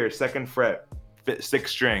up here, 2nd fret, 6th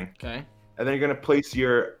string. Okay. And then you're gonna place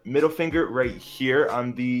your middle finger right here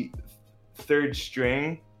on the 3rd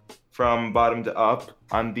string from bottom to up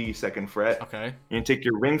on the 2nd fret. Okay. You take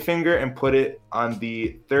your ring finger and put it on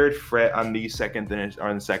the 3rd fret on the 2nd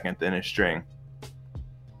in a string.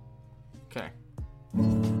 Okay.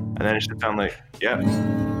 And then it should sound like, yeah.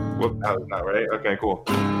 Whoop, that was not right. Okay, cool.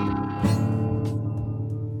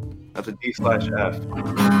 That's a D/F.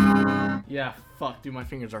 Yeah, fuck, dude, my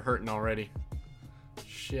fingers are hurting already.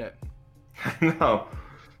 Shit. No.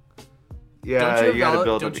 Yeah, you gotta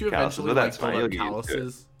build up your calluses, but that's fine. You'll get used to it.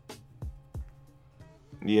 Calluses?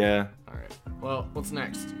 Yeah. All right. Well, what's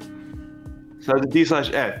next? So the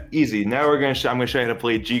D/F, easy. Now I'm gonna show you how to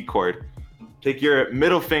play a G chord. Take your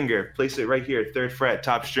middle finger, place it right here, 3rd fret,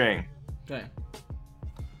 top string. Okay.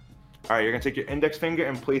 All right, you're gonna take your index finger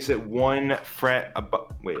and place it 1 fret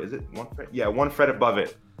above. Wait, is it 1 fret? Yeah, 1 fret above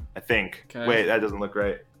it, I think. Okay. Wait, that doesn't look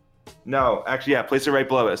right. No, actually, yeah, place it right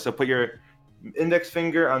below it. So put your index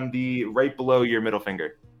finger on the right below your middle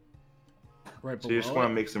finger. Right below. So you just want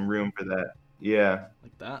to make some room for that. Yeah.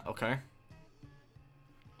 Like that. Okay.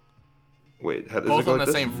 Wait, how does Both it go on like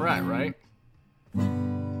the this? same fret, right?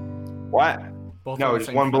 What? Both No, on the just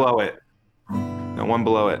same 1 fret. below it. No, 1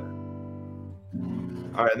 below it.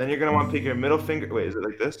 All right, then you're gonna want to pick your middle finger. Wait, is it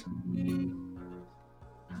like this?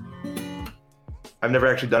 I've never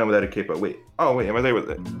actually done it without a capo. Wait. Oh, wait. Am I there with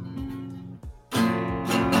it?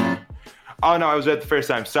 Oh, no. I was right the first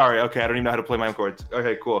time. Sorry. Okay. I don't even know how to play my chords.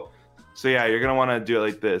 Okay, cool. So, yeah, you're going to want to do it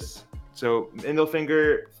like this. So, middle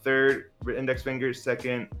finger, third, index finger,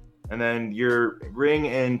 second, and then your ring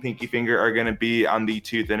and pinky finger are going to be on the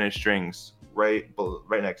two thinnest strings right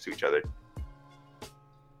next to each other.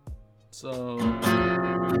 So,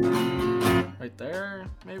 right there,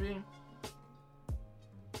 maybe?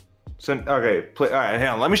 So, okay, all right, hang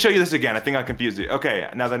on. Let me show you this again. I think I confused you. Okay,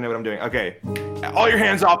 now that I know what I'm doing. Okay, all your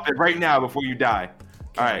hands off it right now before you die.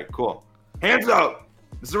 All right, cool. Hands up.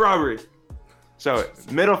 This is a robbery. So,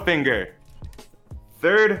 middle finger,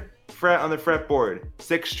 third fret on the fretboard,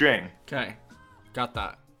 sixth string. Okay, got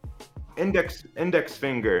that. Index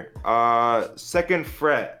finger, second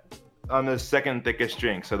fret on the second thickest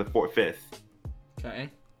string, so the fifth. Okay.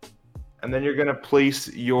 And then you're gonna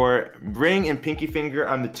place your ring and pinky finger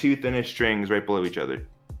on the two thinnest strings right below each other.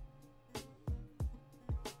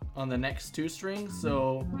 On the next two strings,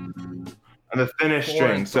 so. On the thinnest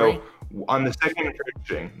string, so on the second and first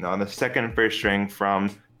string. No, on the second and first string from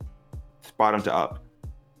bottom to up.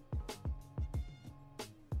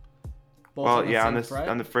 Both well, on the yeah, same fret?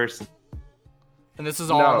 on the first. And this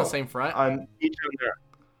is all on the same fret? On each of them.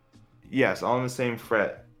 Yes, all on the same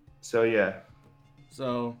fret. So yeah.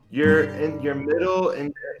 So your middle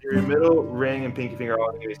ring and pinky finger are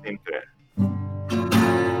all going to be the same fret.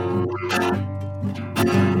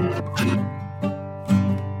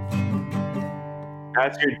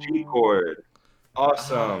 That's your G chord.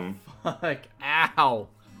 Awesome. Oh, fuck. Ow.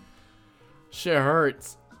 Shit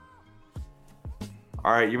hurts.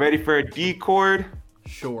 All right, you ready for a D chord?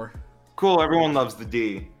 Sure. Cool, everyone loves the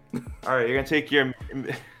D. All right, you're going to take your...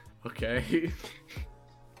 Okay.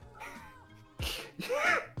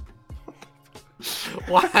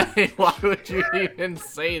 Why would you even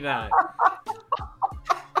say that?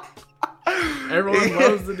 Everyone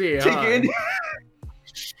loves the D, huh?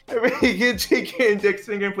 You can take your index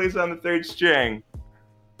finger and place it on the third string.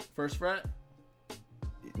 First fret?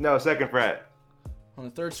 No, second fret. On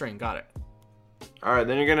the third string, got it. All right,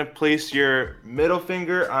 then you're gonna place your middle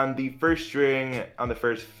finger on the first string on the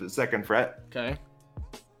second fret. Okay.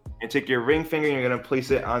 And take your ring finger and you're gonna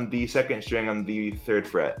place it on the second string on the third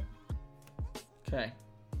fret. Okay.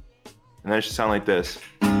 And that should sound like this.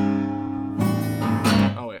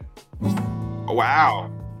 Oh wait. Oh,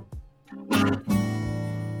 wow.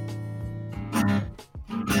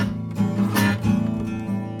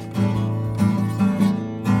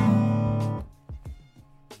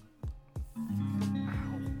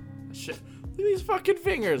 Shit. Look at these fucking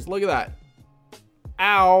fingers. Look at that.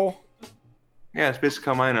 Ow. Yeah, it's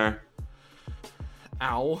basically how mine are.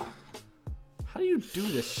 Ow. How do you do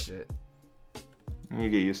this shit? You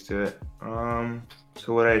get used to it.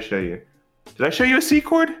 So what did I show you? Did I show you a C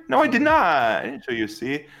chord? No, I did not. I didn't show you a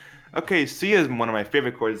C. Okay, C is one of my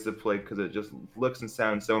favorite chords to play because it just looks and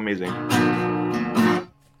sounds so amazing.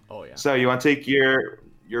 Oh yeah. So you want to take your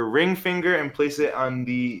ring finger and place it on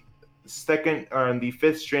the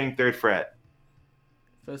fifth string, third fret.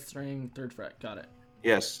 Fifth string, third fret. Got it.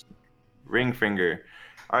 Yes, ring finger.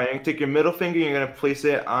 All right, you're gonna take your middle finger. You're gonna place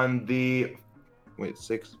it on the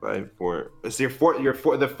 6, 5, 4. It's the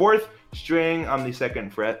fourth string on the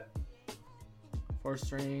second fret. Fourth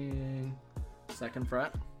string, second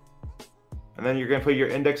fret. And then you're gonna put your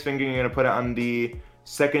index finger. You're gonna put it on the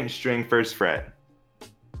second string, first fret.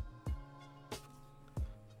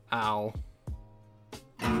 Ow.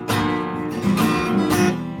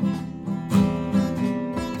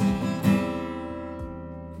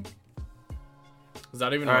 Is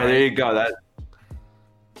that even right? All right, there you go.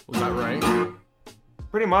 Was that right?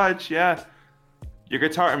 Pretty much, yeah. Your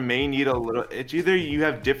guitar may need a little. It's either you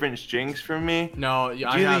have different strings from me. No,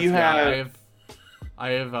 I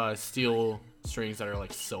have steel strings that are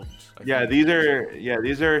like silked.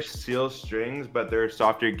 These are steel strings, but they're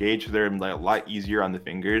softer gauge. So they're like a lot easier on the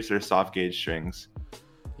fingers. They're soft gauge strings.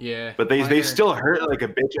 Yeah. But they still hurt like a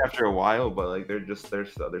bitch after a while. But like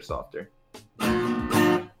they're softer.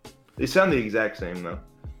 They sound the exact same though.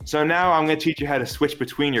 So now I'm gonna teach you how to switch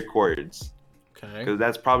between your chords. Okay. Because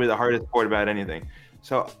that's probably the hardest part about anything.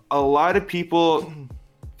 So a lot of people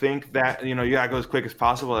think that you gotta go as quick as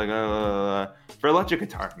possible, like for electric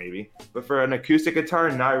guitar maybe, but for an acoustic guitar,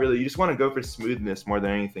 not really. You just want to go for smoothness more than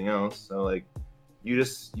anything else. So like, you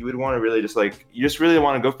would want to really you just really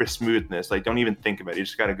want to go for smoothness. Like, don't even think about it. You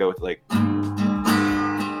just gotta go with like.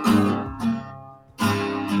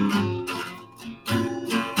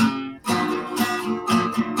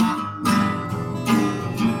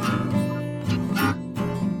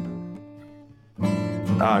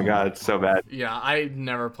 Oh god, it's so bad. Yeah, I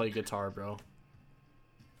never played guitar, bro.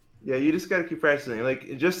 Yeah, you just gotta keep practicing. Like,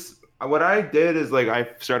 what I did is like I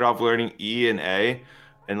started off learning E and A,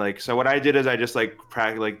 and like so what I did is I just like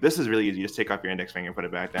practice. Like this is really easy. Just take off your index finger and put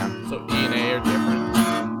it back down. So E and A are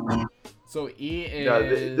different. So E No,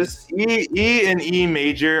 is this E and E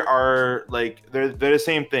major are like they're the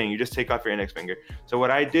same thing. You just take off your index finger. So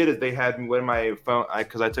what I did is they had me with my phone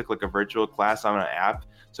because I took like a virtual class on an app.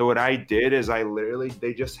 So what I did is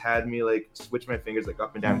they just had me like switch my fingers like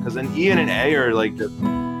up and down because an E and an A are like just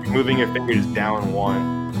moving your fingers down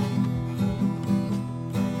one.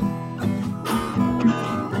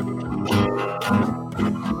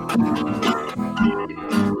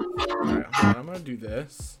 Alright, hold on, I'm gonna do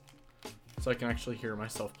this so I can actually hear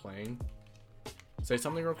myself playing. Say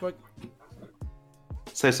something real quick.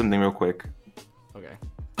 Say something real quick. Okay.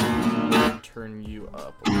 I'm gonna turn you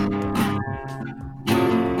up a little bit.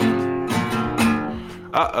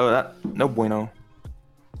 That no bueno.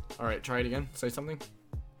 Alright, try it again. Say something.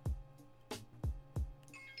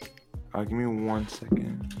 Give me 1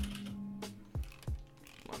 second.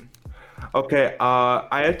 Come on. Okay,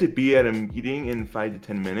 I have to be at a meeting in 5 to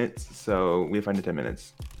 10 minutes, so we have 5 to 10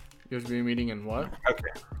 minutes. You have to be a meeting in what?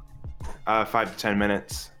 Okay. 5 to 10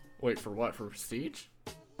 minutes. Wait, for what? For Prestige?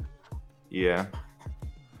 Yeah.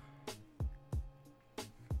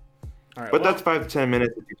 Alright, But that's 5 to 10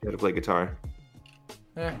 minutes if you try to play guitar.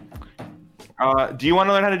 Eh, Do you want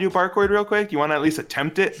to learn how to do barcode real quick? Do you want to at least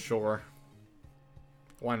attempt it? sure.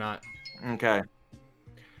 Why not? Okay.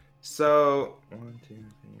 So 1, 2, 3,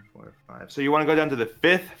 4, 5. So you want to go down to the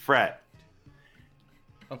 5th fret.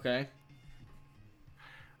 Okay.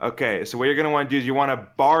 Okay, so what you're going to want to do is you want to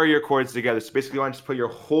bar your chords together. So basically you want to just put your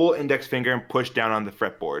whole index finger and push down on the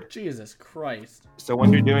fretboard. Jesus Christ. So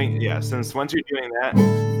once you're doing once you're doing that,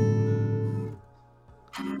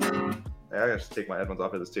 I gotta just take my headphones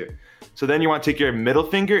off for this too. So then you want to take your middle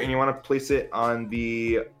finger and you want to place it on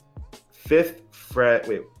the 5th fret.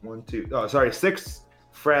 Wait, 1, 2. Oh, sorry, 6th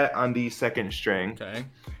fret on the 2nd string. Okay.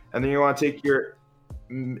 And then you want to take your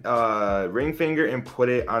ring finger and put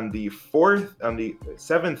it on the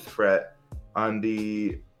 7th fret on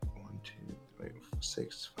the 1, 2, 3,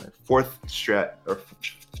 6, 5, 4th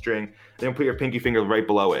string. Then put your pinky finger right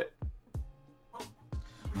below it.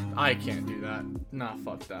 I can't do that. Nah,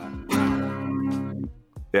 fuck that.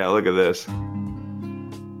 Yeah, look at this.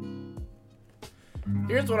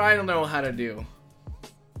 Here's what I don't know how to do.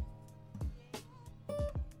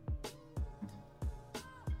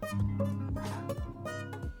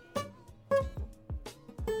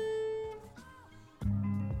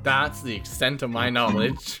 That's the extent of my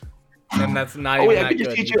knowledge. And that's not even I that could just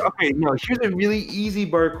good. teach you. Okay, no, here's a really easy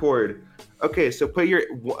bar chord. Okay, so put your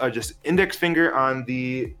just index finger on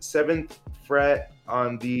the 7th fret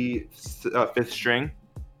on the 5th string.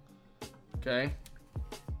 Okay.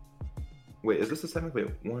 Wait, is this the 7th? Wait,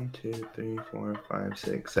 1, 2, 3, 4, 5,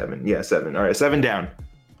 6, 7. Yeah, 7. All right, 7 down.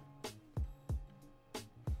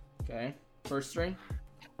 Okay. First string?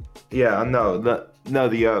 Yeah, no, the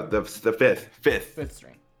 5th. Fifth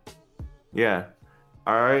string. Yeah.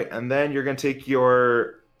 All right, and then you're gonna take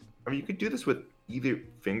your. I mean, you could do this with either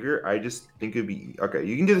finger. I just think it'd be okay.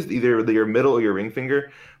 You can do this with either your middle or your ring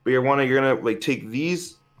finger, but you're gonna like take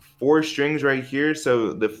these 4 strings right here.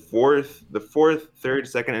 So the fourth, 3rd,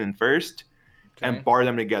 2nd, and 1st, Okay. and bar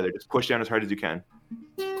them together. Just push down as hard as you can.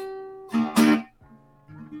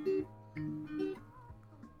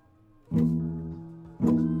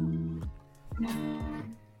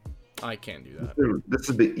 I can't do that. This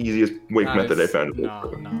is the easiest wake method I found.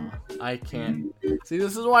 No, I can't. See,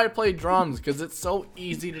 this is why I play drums, because it's so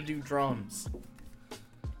easy to do drums.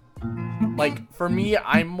 Like, for me,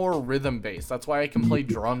 I'm more rhythm-based. That's why I can play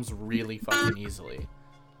drums really fucking easily.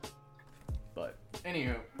 But,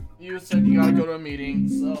 anywho, you said you gotta go to a meeting,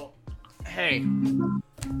 so, hey.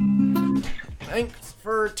 Thanks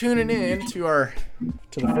for tuning in to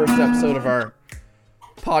the first episode of our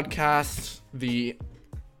podcast,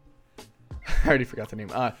 I already forgot the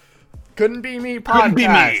name. Couldn't Be Me podcast. Couldn't Be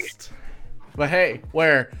Me. But hey,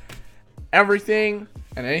 where everything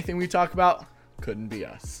and anything we talk about couldn't be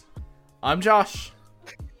us. I'm Josh.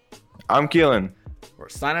 I'm Keylan. We're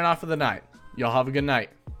signing off for the night. Y'all have a good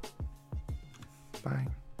night. Bye.